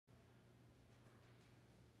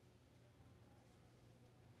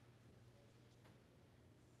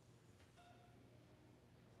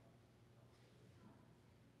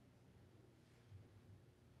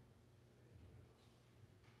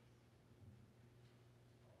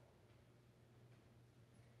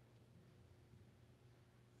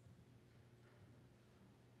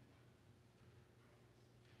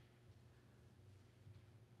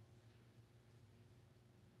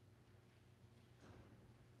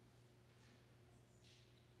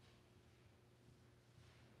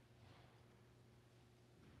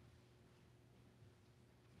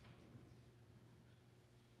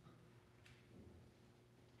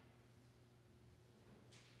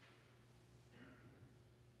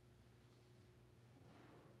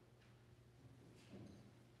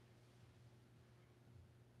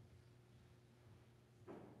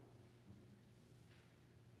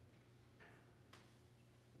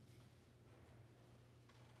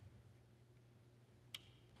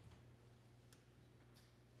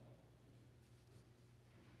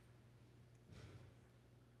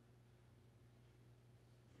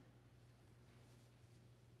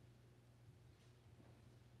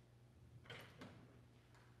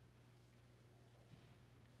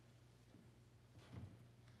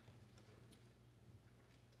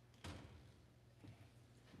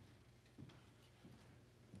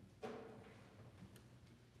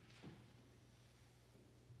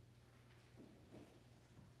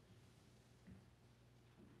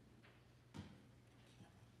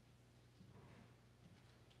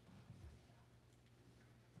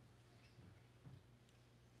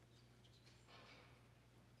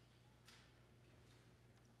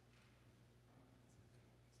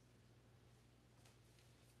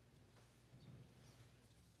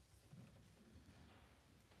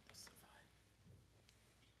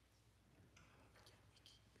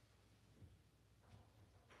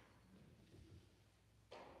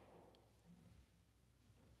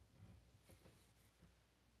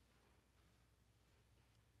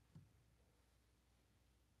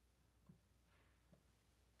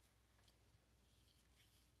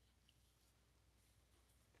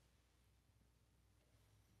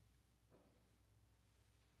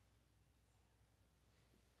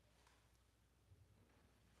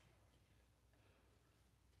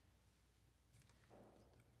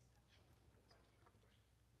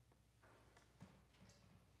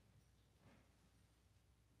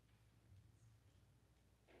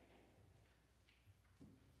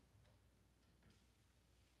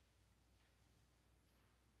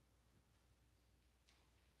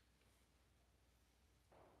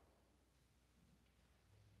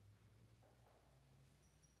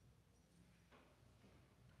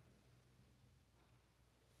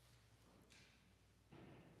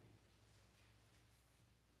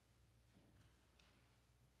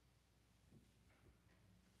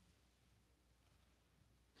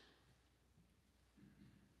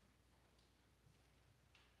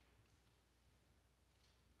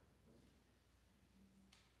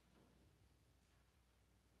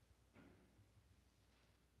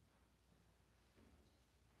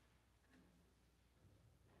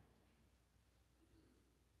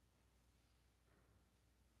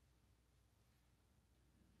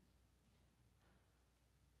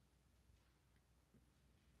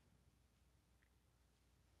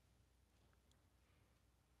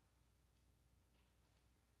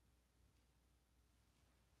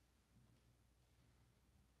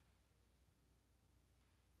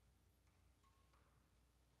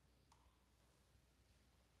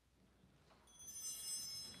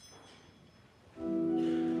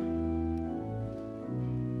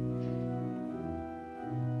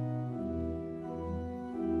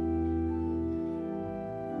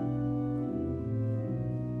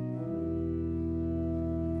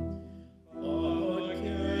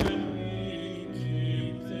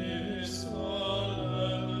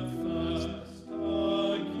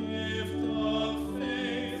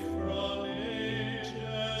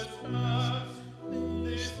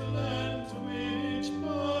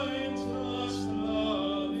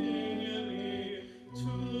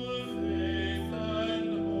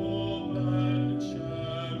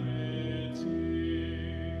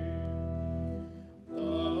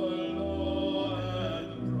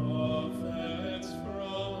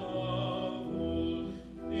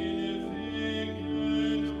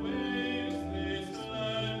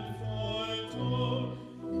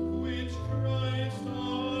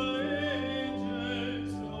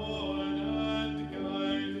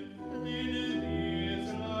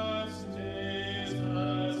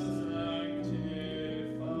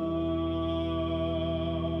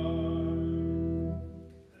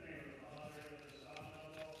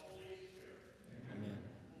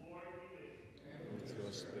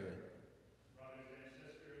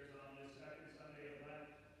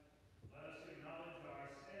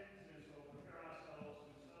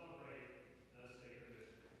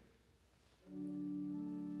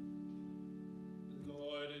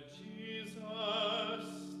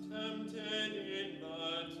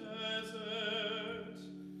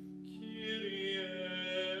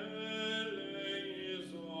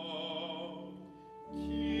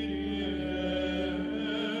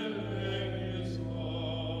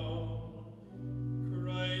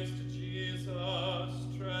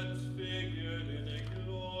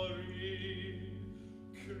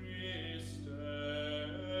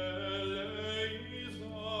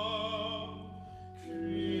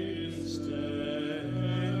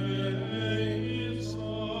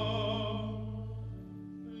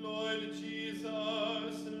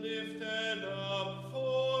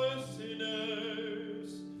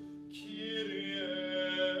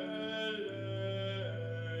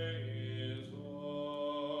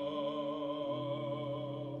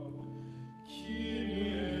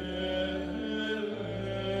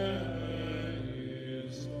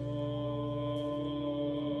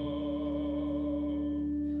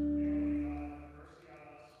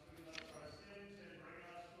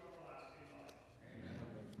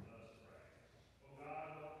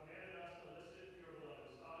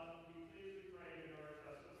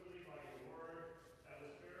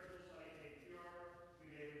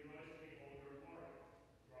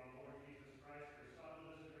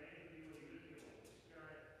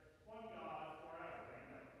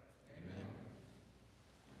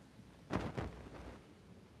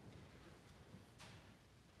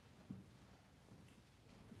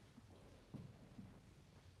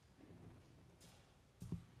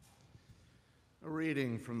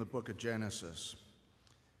reading from the book of Genesis.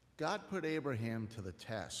 God put Abraham to the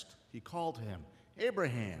test. He called him,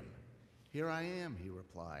 "Abraham." "Here I am," he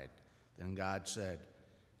replied. Then God said,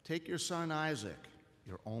 "Take your son Isaac,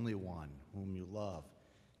 your only one, whom you love,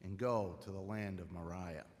 and go to the land of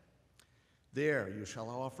Moriah. There you shall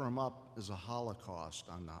offer him up as a holocaust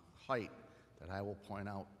on the height that I will point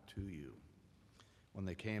out to you." When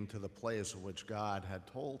they came to the place of which God had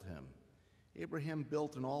told him, Abraham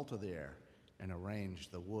built an altar there and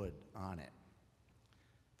arranged the wood on it.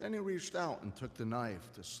 Then he reached out and took the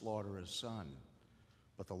knife to slaughter his son.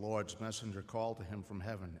 But the Lord's messenger called to him from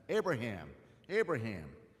heaven, "Abraham,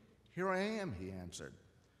 Abraham." "Here I am," he answered.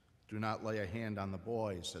 "Do not lay a hand on the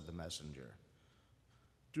boy," said the messenger.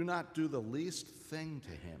 "Do not do the least thing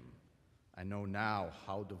to him. I know now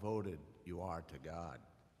how devoted you are to God.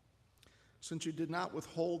 Since you did not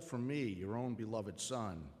withhold from me your own beloved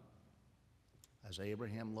son." As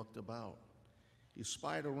Abraham looked about, he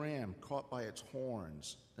spied a ram caught by its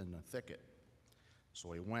horns in the thicket.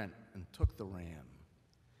 So he went and took the ram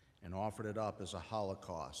and offered it up as a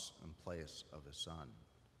holocaust in place of his son.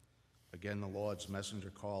 Again, the Lord's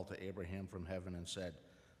messenger called to Abraham from heaven and said,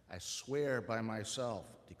 "I swear by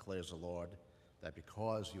myself, declares the Lord, that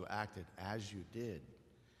because you acted as you did,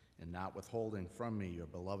 and not withholding from me your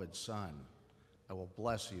beloved son, I will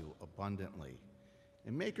bless you abundantly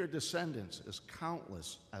and make your descendants as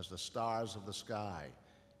countless as the stars of the sky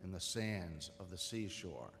and the sands of the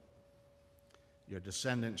seashore. Your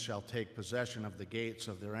descendants shall take possession of the gates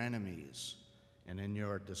of their enemies, and in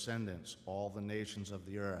your descendants all the nations of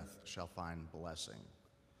the earth shall find blessing.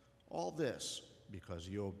 All this because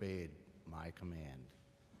you obeyed my command."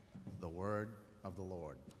 The word of the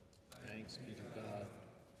Lord. Thanks be to God.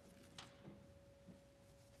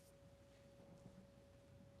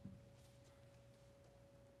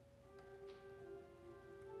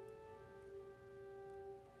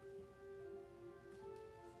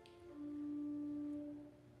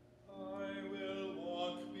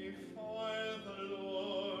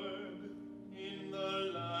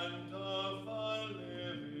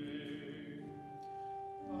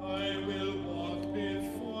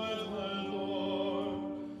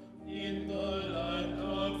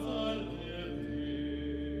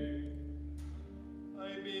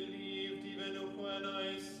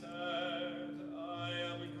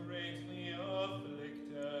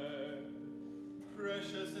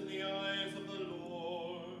 Precious in the eyes of the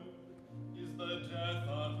Lord is the death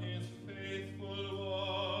of his faithful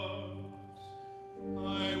ones.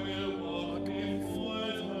 I will walk before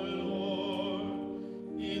the Lord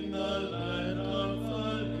in the land of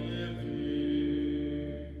the living.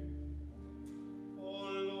 O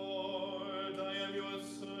Lord, I am your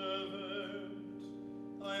servant.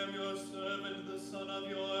 I am your servant, the son of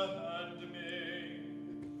your handmaid.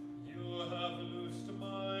 You have loosed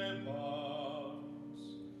my bonds.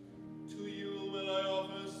 To you will I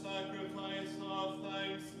offer sacrifice of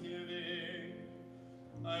thanksgiving.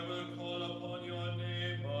 I will call upon your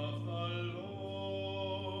name of the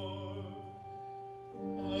Lord.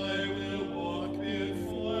 I will walk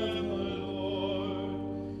before the Lord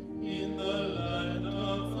in the land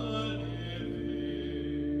of the living.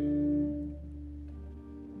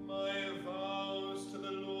 My vows to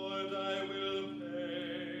the Lord I will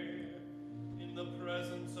pay in the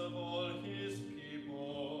presence of all his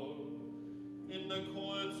people, in the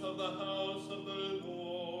courts of the house of the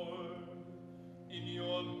Lord, in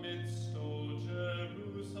your midst, O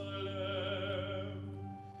Jerusalem.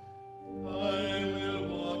 I will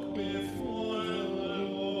walk before the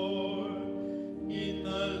Lord in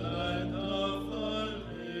the land of the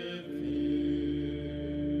living.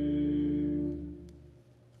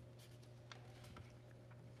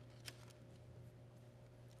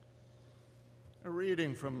 A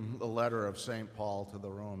reading from the letter of St. Paul to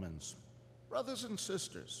the Romans. Brothers and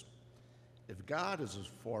sisters, if God is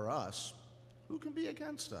for us, who can be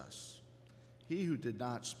against us? He who did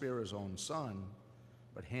not spare his own son,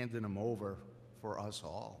 but handed him over for us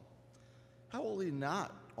all, how will he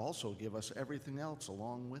not also give us everything else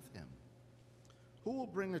along with him? Who will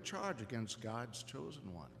bring a charge against God's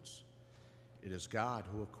chosen ones? It is God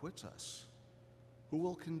who acquits us. Who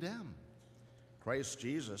will condemn? Christ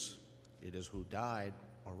Jesus, it is who died,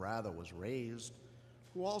 or rather was raised,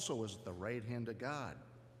 who also is at the right hand of God,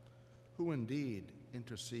 who indeed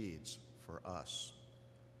intercedes for us.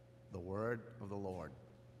 The word of the Lord.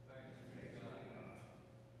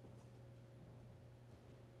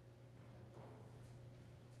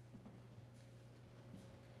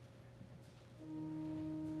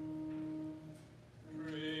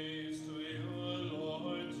 Praise to you,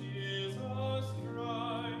 Lord Jesus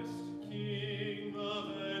Christ, King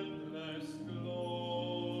of endless glory.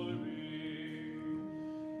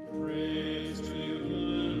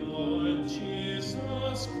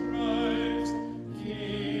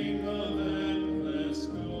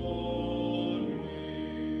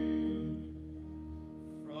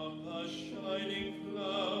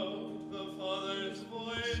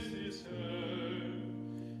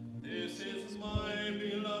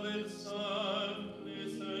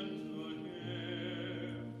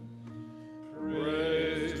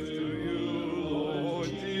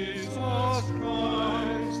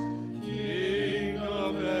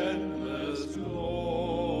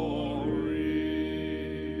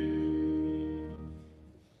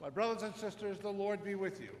 brothers and sisters, the Lord be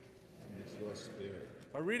with you. And with your spirit.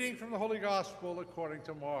 A reading from the Holy Gospel according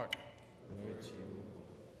to Mark. Glory to you.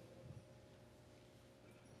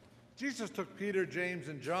 Jesus took Peter, James,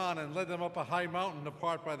 and John and led them up a high mountain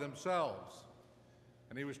apart by themselves.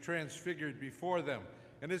 And he was transfigured before them,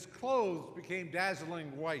 and his clothes became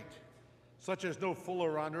dazzling white, such as no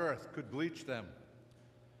fuller on earth could bleach them.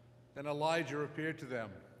 Then Elijah appeared to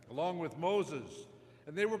them, along with Moses,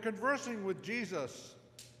 and they were conversing with Jesus.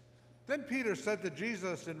 Then Peter said to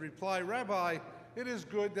Jesus in reply, "Rabbi, it is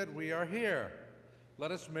good that we are here.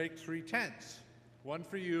 Let us make 3 tents, one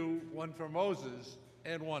for you, one for Moses,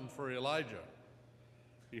 and one for Elijah."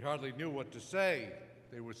 He hardly knew what to say.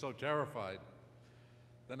 They were so terrified.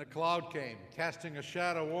 Then a cloud came, casting a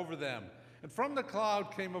shadow over them, and from the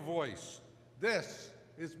cloud came a voice, "This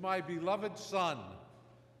is my beloved Son.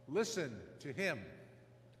 Listen to him."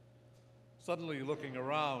 Suddenly looking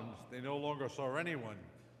around, they no longer saw anyone,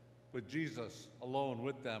 but Jesus alone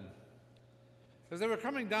with them. As they were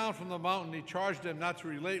coming down from the mountain, he charged them not to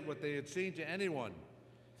relate what they had seen to anyone,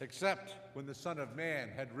 except when the Son of Man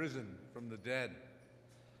had risen from the dead.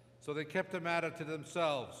 So they kept the matter to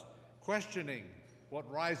themselves, questioning what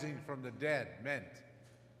rising from the dead meant.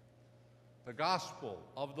 The Gospel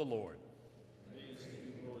of the Lord. Praise to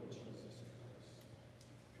you, Lord Jesus Christ.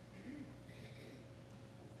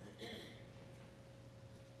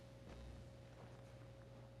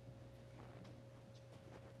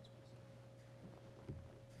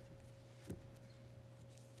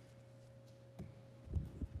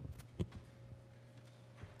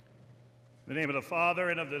 In the name of the Father,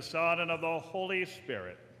 and of the Son, and of the Holy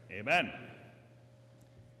Spirit. Amen.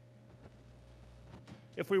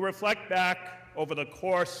 If we reflect back over the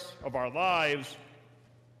course of our lives,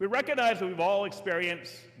 we recognize that we've all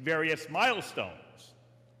experienced various milestones.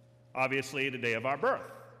 Obviously, the day of our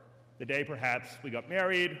birth, the day perhaps we got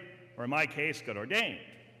married, or in my case, got ordained,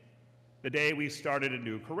 the day we started a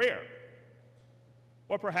new career,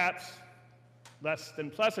 or perhaps less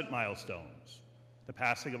than pleasant milestones, the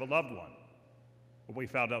passing of a loved one, or we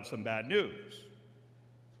found out some bad news.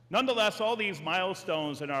 Nonetheless, all these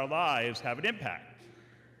milestones in our lives have an impact.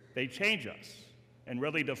 They change us and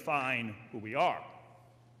really define who we are.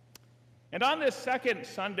 And on this second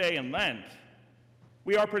Sunday in Lent,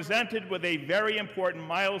 we are presented with a very important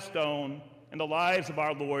milestone in the lives of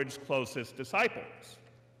our Lord's closest disciples.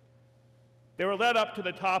 They were led up to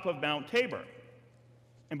the top of Mount Tabor,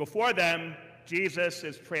 and before them, Jesus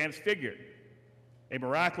is transfigured, a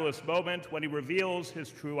miraculous moment when he reveals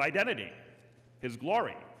his true identity, his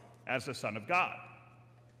glory as the Son of God.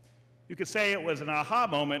 You could say it was an aha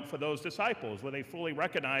moment for those disciples where they fully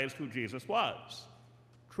recognized who Jesus was,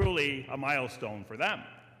 truly a milestone for them.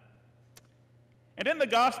 And in the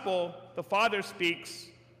gospel, the Father speaks,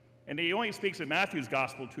 and he only speaks in Matthew's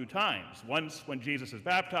gospel 2 times, once when Jesus is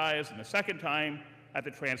baptized and the second time at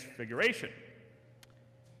the transfiguration.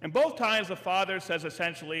 And both times the Father says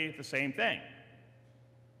essentially the same thing.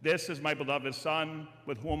 "This is my beloved Son,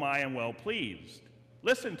 with whom I am well pleased.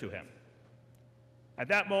 Listen to him." At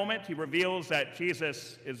that moment, he reveals that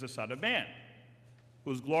Jesus is the Son of Man,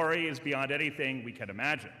 whose glory is beyond anything we can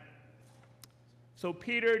imagine. So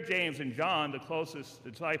Peter, James, and John, the closest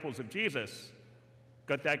disciples of Jesus,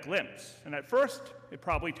 got that glimpse. And at first, it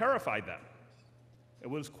probably terrified them. It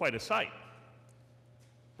was quite a sight.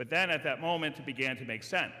 But then at that moment, it began to make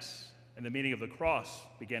sense, and the meaning of the cross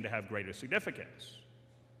began to have greater significance.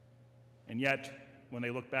 And yet, when they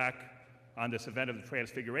look back on this event of the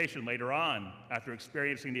Transfiguration later on, after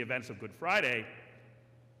experiencing the events of Good Friday,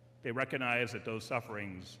 they recognize that those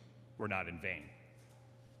sufferings were not in vain.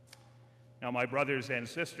 Now, my brothers and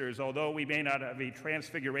sisters, although we may not have a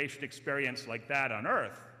Transfiguration experience like that on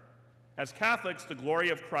earth, as Catholics, the glory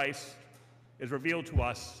of Christ is revealed to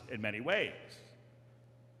us in many ways.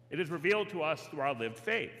 It is revealed to us through our lived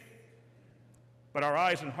faith. But our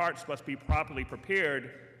eyes and hearts must be properly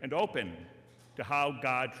prepared and open to how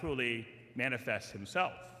God truly manifests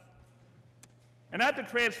himself. And at the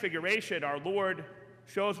Transfiguration, our Lord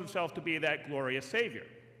shows himself to be that glorious Savior.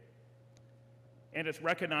 And it's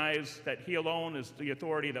recognized that he alone is the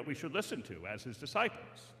authority that we should listen to as his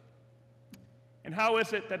disciples. And how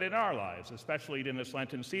is it that in our lives, especially in this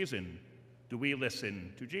Lenten season, do we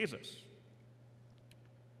listen to Jesus?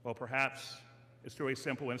 Well, perhaps it's through a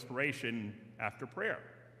simple inspiration after prayer.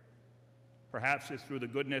 Perhaps it's through the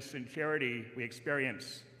goodness and charity we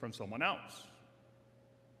experience from someone else.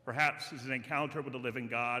 Perhaps it's an encounter with the living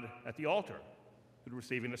God at the altar through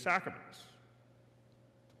receiving the sacraments.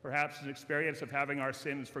 Perhaps it's an experience of having our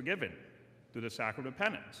sins forgiven through the sacrament of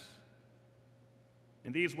penance.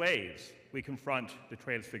 In these ways, we confront the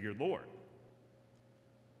transfigured Lord.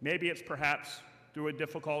 Maybe it's perhaps through a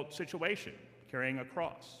difficult situation, carrying a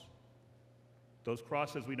cross. Those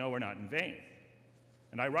crosses we know are not in vain.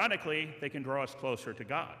 And ironically, they can draw us closer to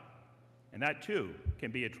God. And that too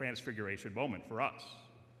can be a transfiguration moment for us.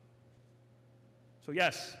 So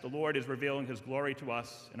yes, the Lord is revealing his glory to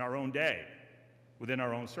us in our own day, within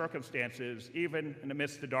our own circumstances, even in the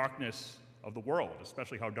midst of the darkness of the world,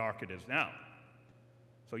 especially how dark it is now.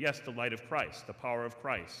 So yes, the light of Christ, the power of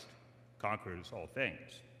Christ, conquers all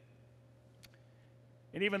things.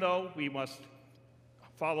 And even though we must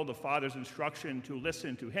follow the Father's instruction to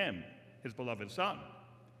listen to him, his beloved Son,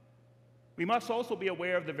 we must also be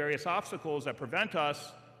aware of the various obstacles that prevent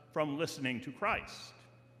us from listening to Christ.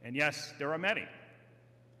 And yes, there are many.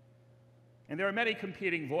 And there are many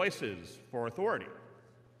competing voices for authority.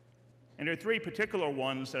 And there are three particular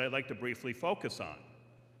ones that I'd like to briefly focus on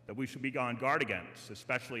that we should be on guard against,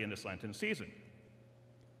 especially in this Lenten season.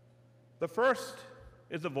 The first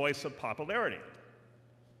is the voice of popularity.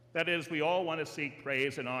 That is, we all want to seek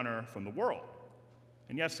praise and honor from the world.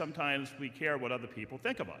 And yes, sometimes we care what other people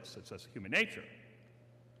think of us. It's just human nature.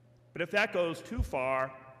 But if that goes too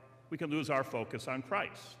far, we can lose our focus on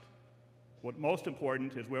Christ. What's most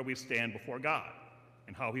important is where we stand before God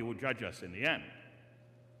and how he will judge us in the end.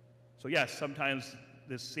 So yes, sometimes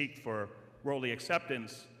this seek for worldly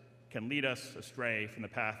acceptance can lead us astray from the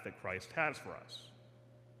path that Christ has for us.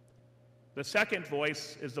 The second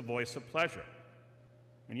voice is the voice of pleasure.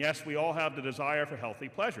 And yes, we all have the desire for healthy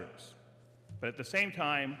pleasures. But at the same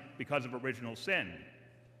time, because of original sin,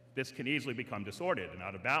 this can easily become disordered and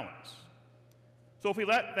out of balance. So if we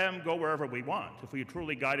let them go wherever we want, if we are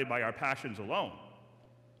truly guided by our passions alone,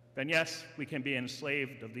 then yes, we can be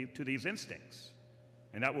enslaved to these instincts,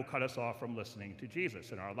 and that will cut us off from listening to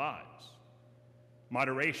Jesus in our lives.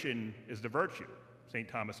 Moderation is the virtue. St.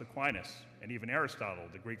 Thomas Aquinas and even Aristotle,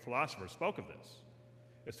 the Greek philosopher, spoke of this.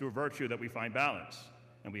 It's through virtue that we find balance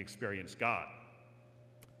and we experience God.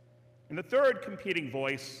 And the third competing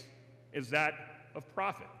voice is that of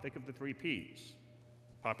profit. Think of the three P's: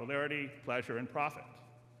 popularity, pleasure, and profit.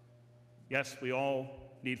 Yes, we all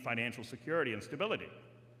need financial security and stability,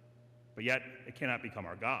 but yet it cannot become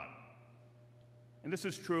our God. And this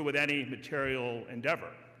is true with any material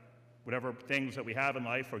endeavor. Whatever things that we have in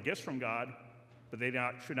life are gifts from God, but they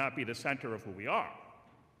should not be the center of who we are.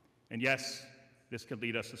 And yes, this could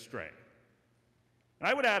lead us astray. And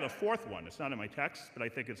I would add a fourth one. It's not in my text, but I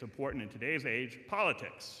think it's important in today's age: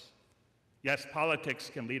 politics. Yes, politics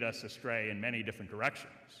can lead us astray in many different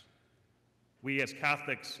directions. We as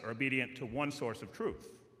Catholics are obedient to one source of truth,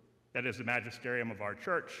 that is the magisterium of our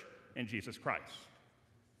church in Jesus Christ.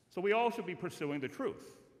 So we all should be pursuing the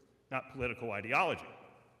truth, not political ideology.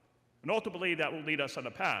 And ultimately, that will lead us on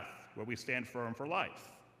a path where we stand firm for life,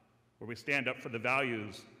 where we stand up for the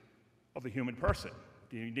values of the human person,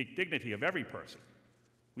 the unique dignity of every person.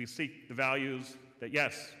 We seek the values that,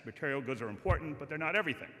 yes, material goods are important, but they're not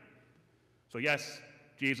everything. So yes,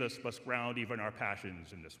 Jesus must ground even our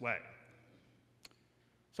passions in this way.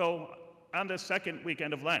 So on this second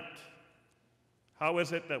weekend of Lent, how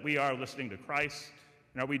is it that we are listening to Christ?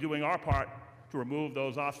 And are we doing our part to remove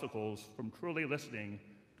those obstacles from truly listening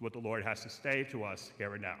to what the Lord has to say to us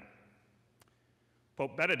here and now?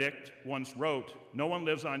 Pope Benedict once wrote, "No one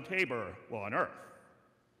lives on Tabor while on earth."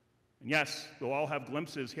 And yes, we'll all have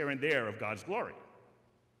glimpses here and there of God's glory.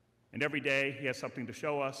 And every day he has something to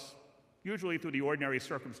show us, usually through the ordinary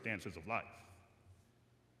circumstances of life.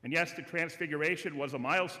 And yes, the Transfiguration was a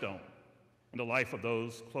milestone in the life of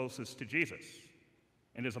those closest to Jesus,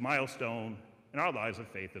 and is a milestone in our lives of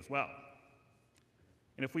faith as well.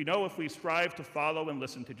 And if we strive to follow and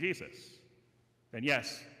listen to Jesus, then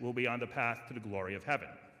yes, we'll be on the path to the glory of heaven.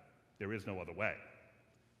 There is no other way.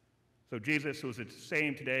 So Jesus, who is the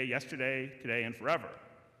same today, yesterday, today, and forever,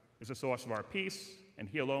 is the source of our peace, and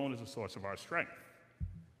he alone is the source of our strength.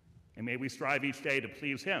 And may we strive each day to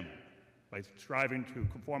please him by striving to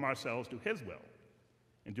conform ourselves to his will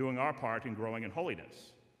and doing our part in growing in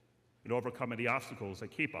holiness and overcoming the obstacles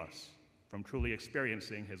that keep us from truly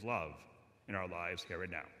experiencing his love in our lives here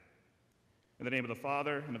and now. In the name of the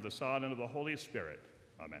Father, and of the Son, and of the Holy Spirit,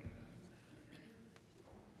 amen.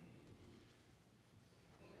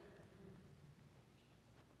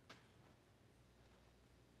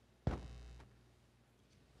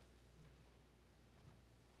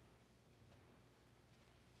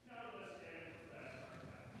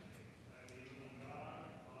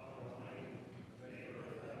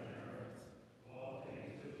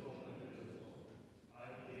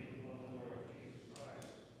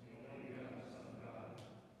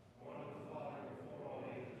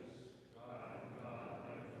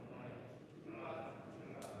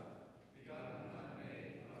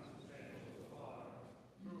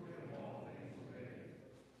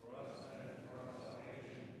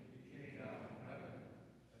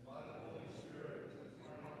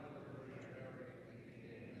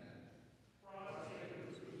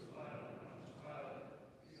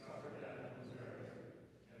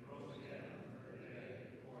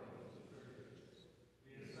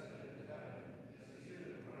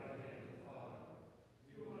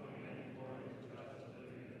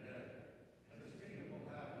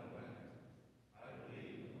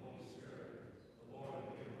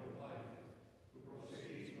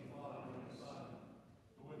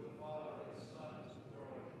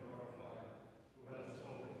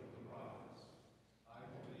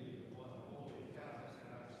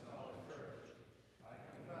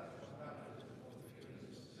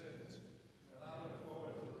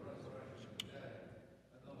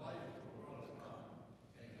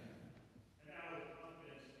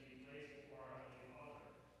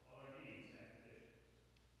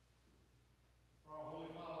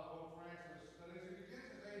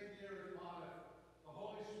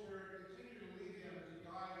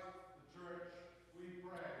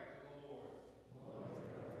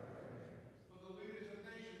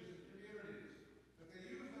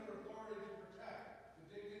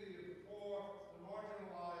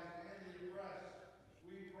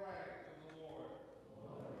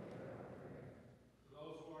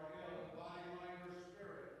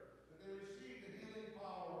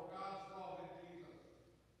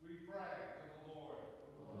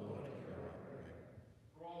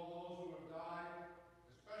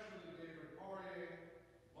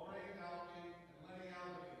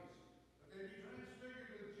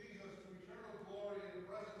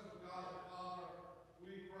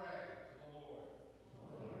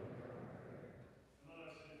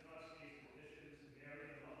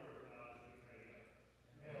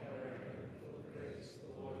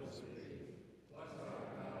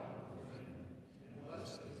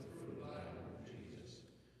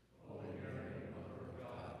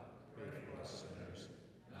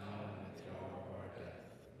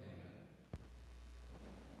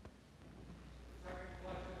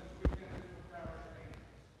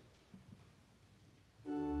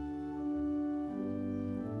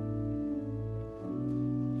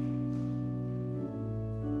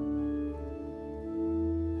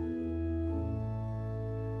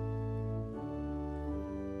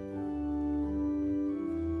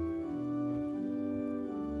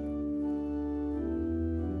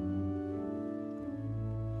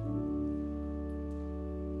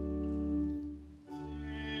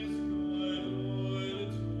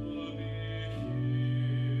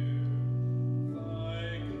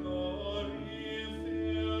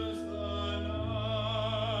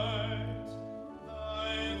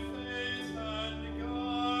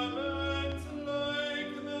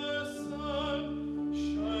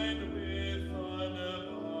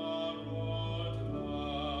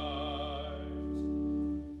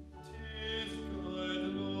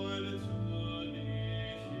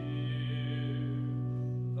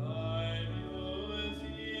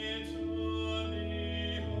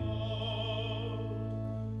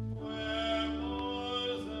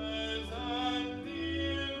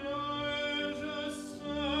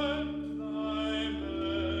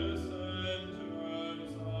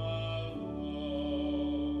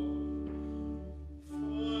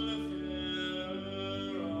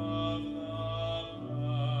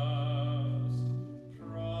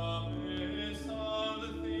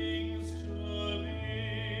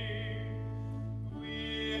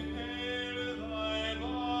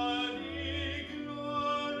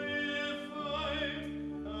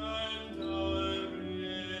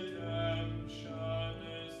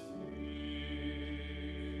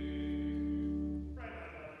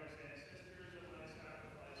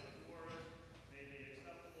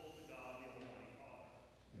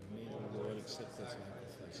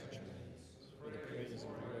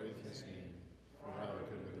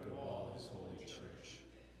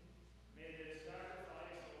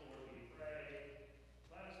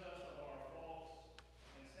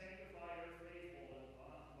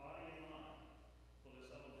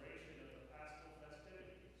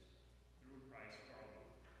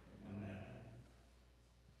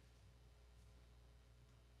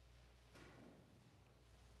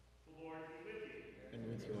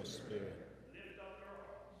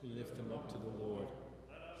 lift them up to the Lord.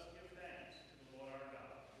 Let us give thanks to the Lord our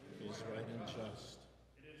God. It is right and just.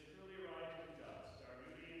 It is truly right and just, our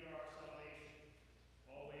duty and our salvation,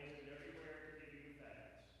 always and everywhere to give you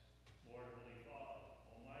thanks, Lord, Holy Father,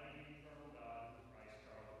 Almighty and eternal God, through Christ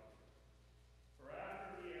our Lord. For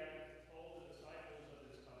after he had told the disciples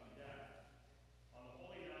of his coming death, on the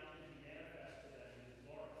holy mountain he manifested them in his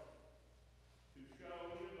glory, to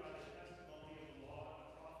show, even by the testimony of the law and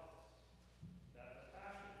the prophets, that the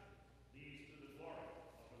passion leads to the glory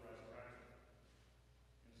of the resurrection.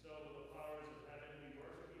 And so the powers of heaven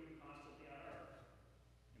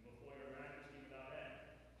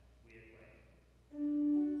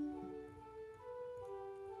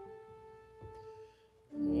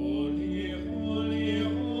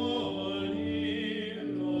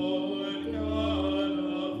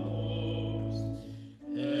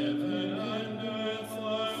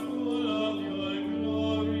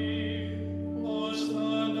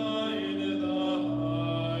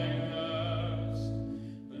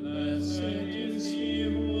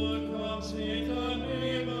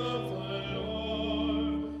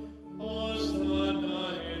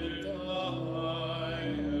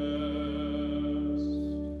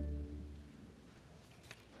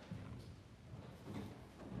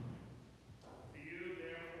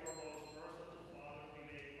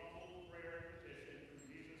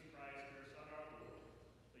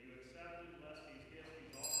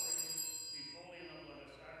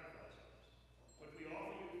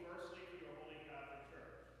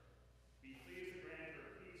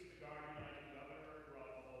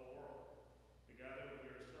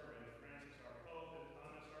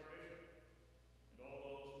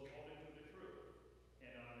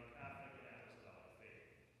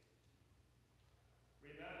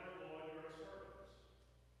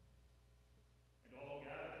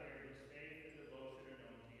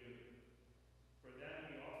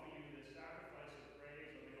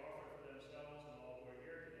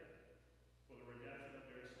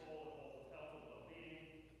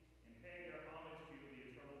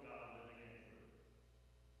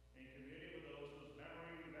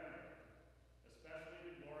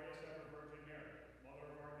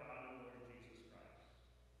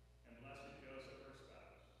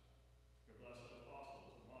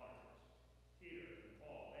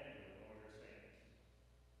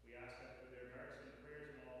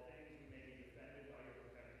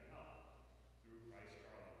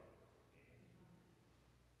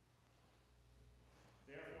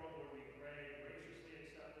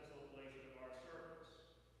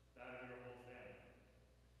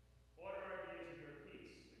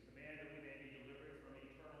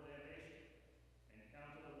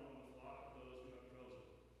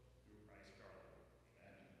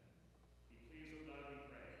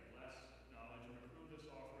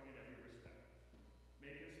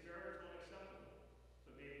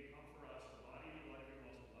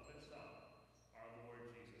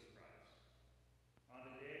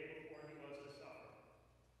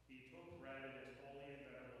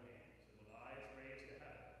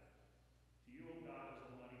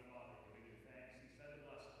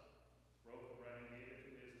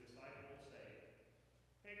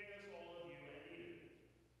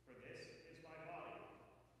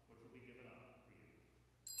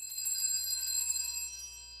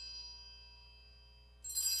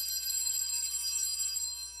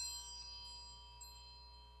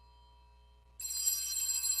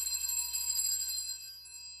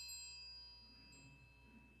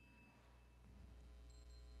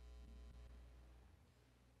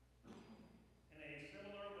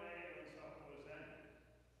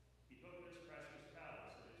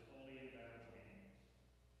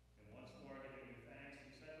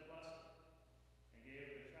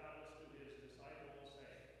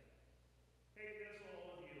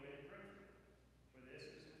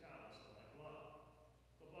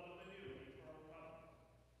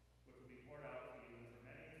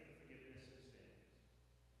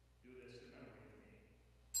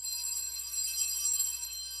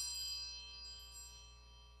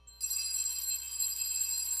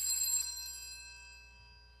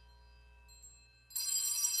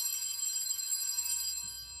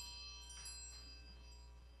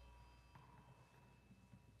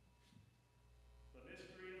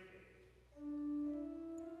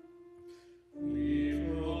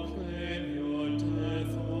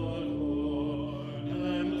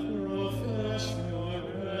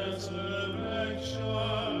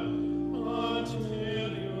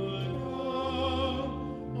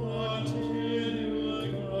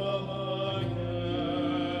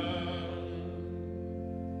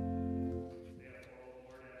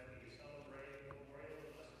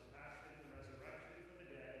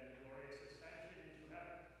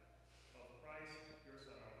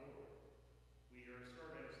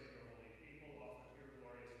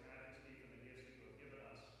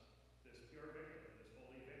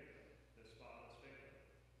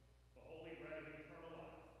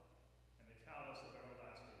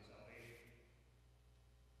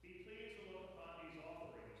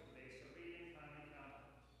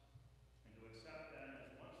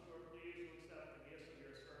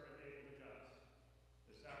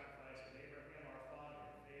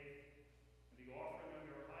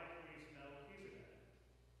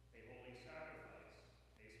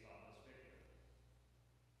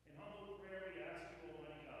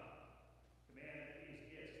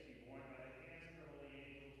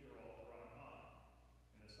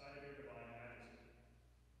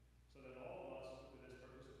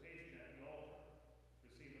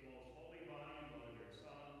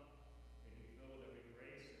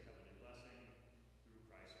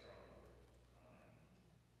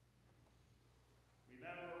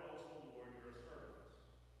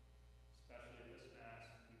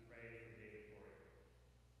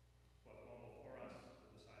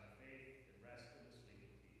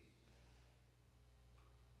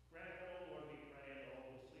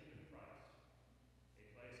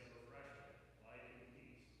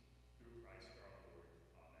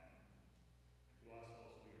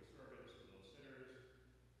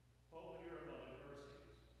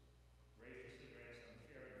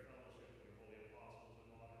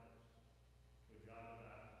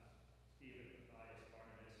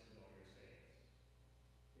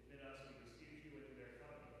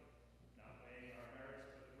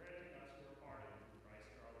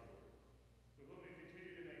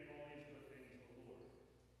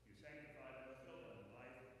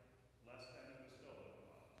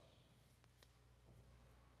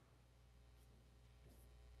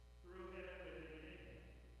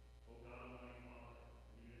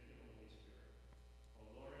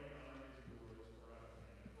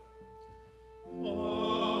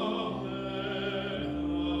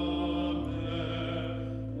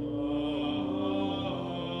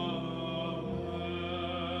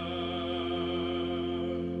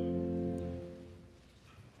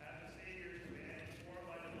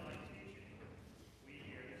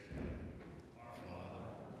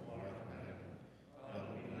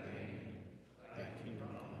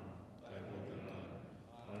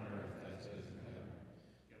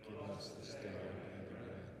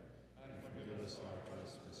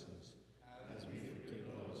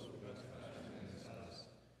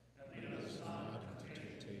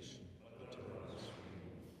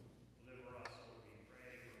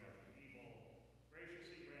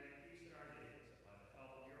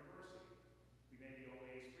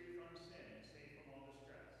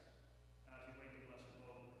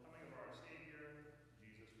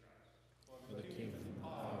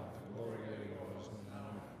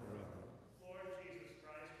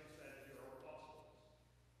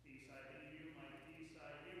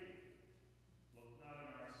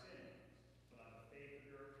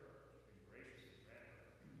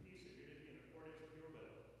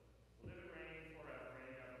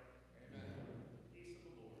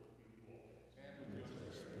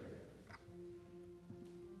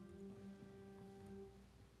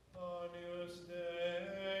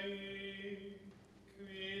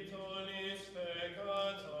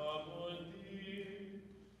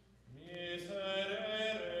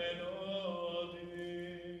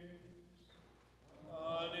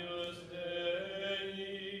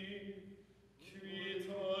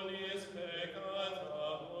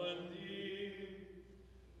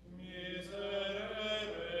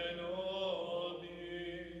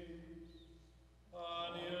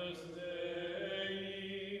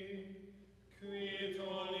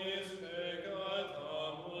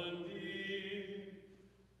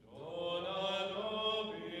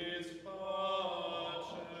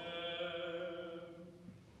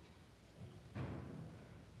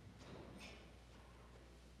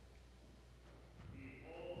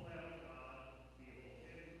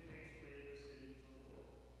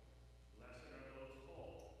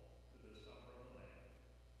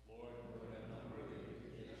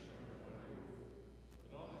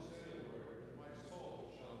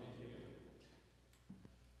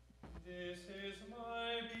This is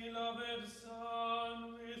my beloved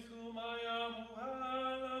Son, with whom I am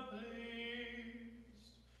well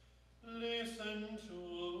pleased. Listen to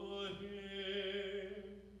him.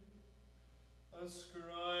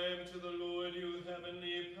 Ascribe to the Lord, you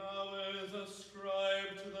heavenly powers.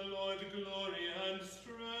 Ascribe to the Lord glory and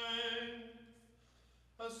strength.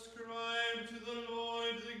 Ascribe to the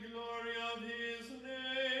Lord the glory of his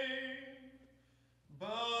name.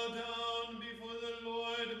 Bow down before the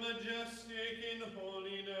Lord, majestic in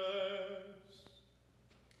holiness.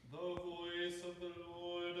 The voice of the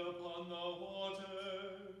Lord upon the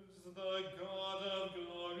waters, the God of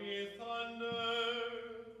glory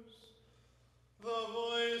thunders. The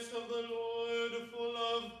voice of the Lord full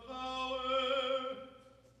of power,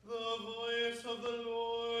 the voice of the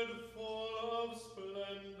Lord full of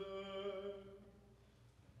splendor.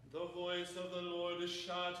 The voice of the Lord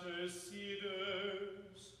shatters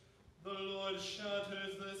cedars. The Lord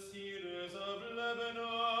shatters the cedars of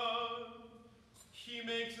Lebanon. He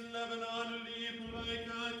makes Lebanon leap like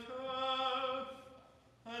a calf,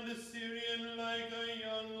 and Syrian like a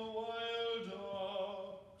young wild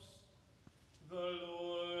ox. The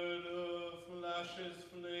Lord flashes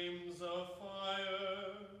flames of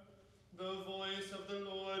fire. The voice of the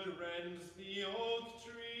Lord rends the oak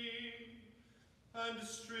tree and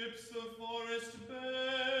strips the forest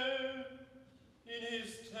bare. In his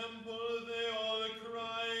temple they all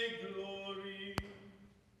cry glory.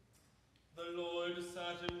 The Lord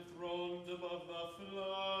sat enthroned above the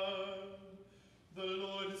flood. The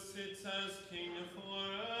Lord sits as king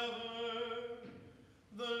forever.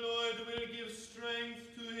 The Lord will give strength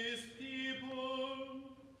to his people.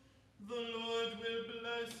 The Lord will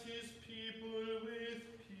bless his people with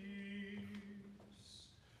peace.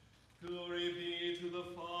 Glory be to the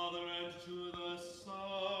Father, and to the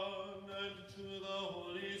Son, and to the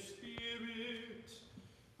Holy Spirit,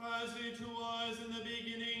 as it was in the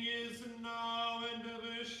beginning,